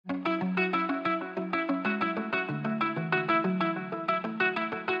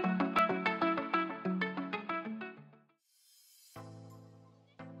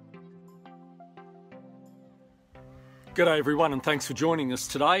G'day everyone, and thanks for joining us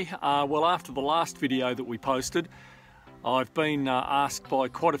today. Well, after the last video that we posted, I've been asked by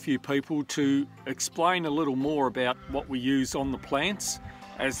quite a few people to explain a little more about what we use on the plants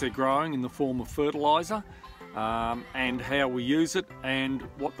as they're growing in the form of fertiliser, and how we use it and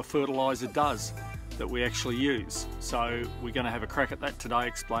what the fertiliser does that we actually use. So we're going to have a crack at that today,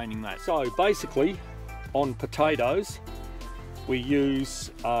 explaining that. So basically on potatoes we use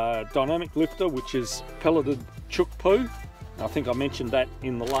dynamic lifter, which is pelleted chook poo. I think I mentioned that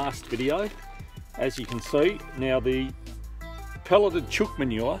in the last video. As you can see, now the pelleted chook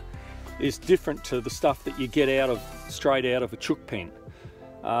manure is different to the stuff that you get straight out of a chook pen.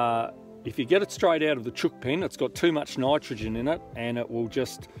 If you get it straight out of the chook pen, it's got too much nitrogen in it and it will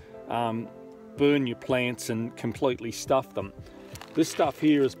just burn your plants and completely stuff them. This stuff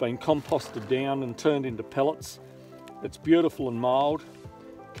here has been composted down and turned into pellets. It's beautiful and mild,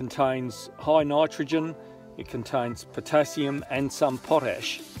 contains high nitrogen, it contains potassium and some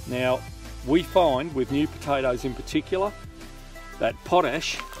potash. Now, we find with new potatoes in particular that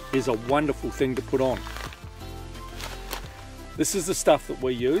potash is a wonderful thing to put on. This is the stuff that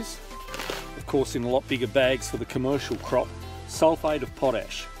we use, of course in a lot bigger bags for the commercial crop, sulphate of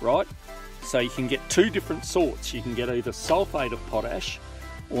potash, right? So you can get two different sorts. You can get either sulphate of potash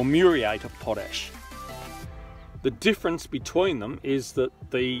or muriate of potash. The difference between them is that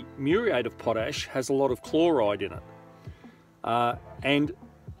the muriate of potash has a lot of chloride in it. And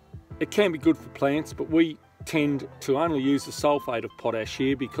it can be good for plants, but we tend to only use the sulphate of potash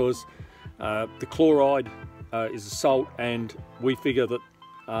here because the chloride is a salt, and we figure that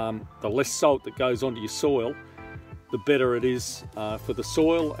the less salt that goes onto your soil, the better it is for the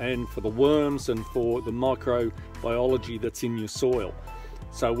soil and for the worms and for the microbiology that's in your soil.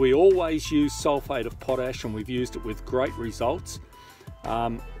 So we always use sulphate of potash, and we've used it with great results.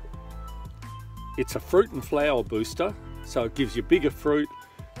 It's a fruit and flower booster, so it gives you bigger fruit,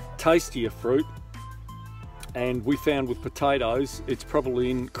 tastier fruit, and we found with potatoes it's probably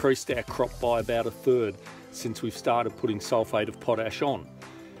increased our crop by about 1/3 since we've started putting sulphate of potash on.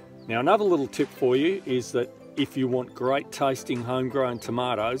 Now, another little tip for you is that if you want great tasting homegrown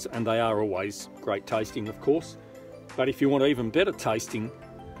tomatoes, and they are always great tasting of course, but if you want even better tasting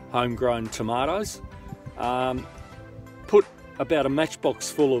homegrown tomatoes, put about a matchbox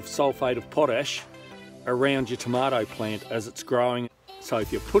full of sulphate of potash around your tomato plant as it's growing. So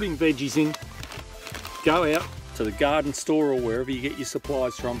if you're putting veggies in, go out to the garden store or wherever you get your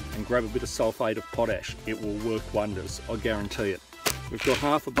supplies from and grab a bit of sulphate of potash. It will work wonders, I guarantee it. We've got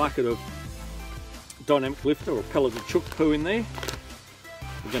half a bucket of dynamic lifter or pelleted chook poo in there.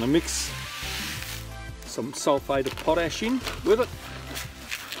 We're going to mix some sulphate of potash in with it.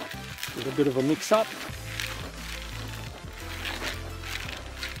 With a bit of a mix up.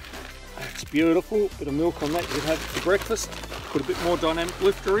 That's beautiful. Bit of milk on that, you could have it for breakfast. Put a bit more dynamic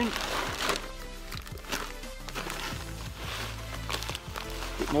lifter in.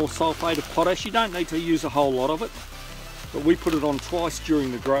 Bit more sulphate of potash. You don't need to use a whole lot of it, but we put it on twice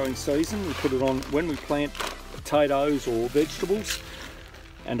during the growing season. We put it on when we plant potatoes or vegetables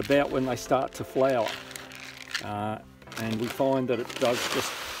and about when they start to flower. And we find that it does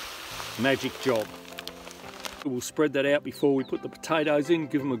just magic job. We'll spread that out before we put the potatoes in,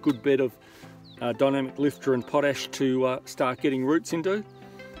 give them a good bed of dynamic lifter and potash to start getting roots into,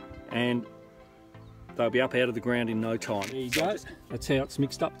 and they'll be up out of the ground in no time. There you go, that's how it's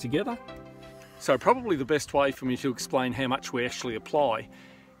mixed up together. So probably the best way for me to explain how much we actually apply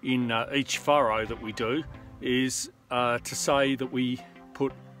in each furrow that we do is to say that we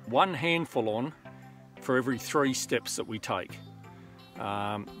put 1 handful on for every 3 steps that we take.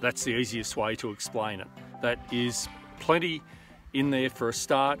 That's the easiest way to explain it. That is plenty in there for a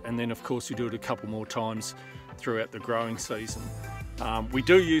start, and then of course we do it a couple more times throughout the growing season. We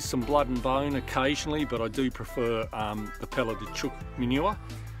do use some blood and bone occasionally, but I do prefer the pelleted chook manure.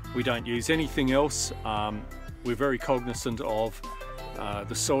 We don't use anything else. We're very cognizant of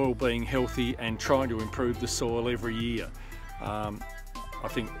the soil being healthy and trying to improve the soil every year. I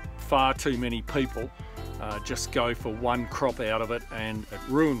think far too many people just go for one crop out of it and it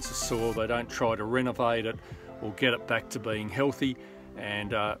ruins the soil. They don't try to renovate it or get it back to being healthy,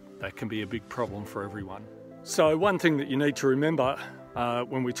 and that can be a big problem for everyone. So one thing that you need to remember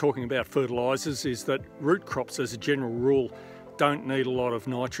when we're talking about fertilisers is that root crops as a general rule don't need a lot of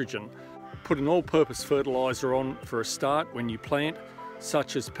nitrogen. Put an all-purpose fertiliser on for a start when you plant,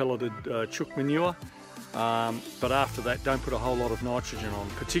 such as pelleted chook manure. But after that, don't put a whole lot of nitrogen on,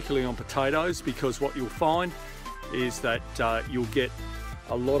 particularly on potatoes, because what you'll find is that you'll get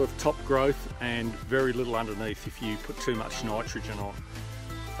a lot of top growth and very little underneath if you put too much nitrogen on.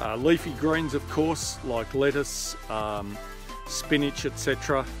 Leafy greens, of course, like lettuce, spinach,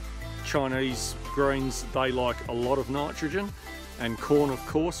 etc. Chinese greens, they like a lot of nitrogen, and corn, of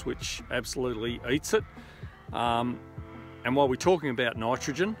course, which absolutely eats it. And while we're talking about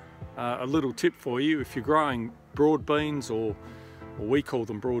nitrogen, a little tip for you: if you're growing broad beans, or we call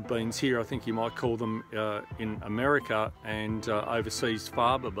them broad beans here, I think you might call them in America and overseas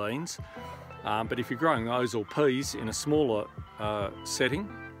faba beans, but if you're growing those, or peas, in a smaller setting,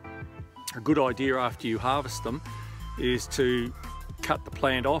 a good idea after you harvest them is to cut the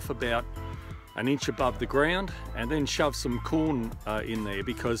plant off about an inch above the ground and then shove some corn in there,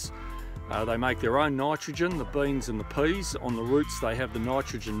 because they make their own nitrogen, the beans and the peas. On the roots they have the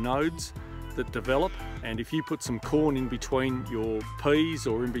nitrogen nodes that develop, and if you put some corn in between your peas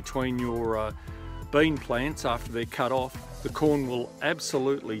or in between your bean plants after they're cut off, the corn will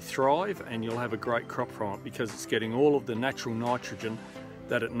absolutely thrive and you'll have a great crop from it, because it's getting all of the natural nitrogen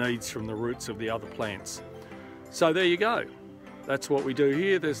that it needs from the roots of the other plants. So there you go. That's what we do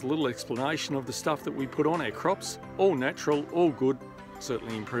here. There's a little explanation of the stuff that we put on our crops. All natural, all good,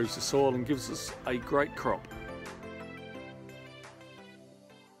 certainly improves the soil and gives us a great crop.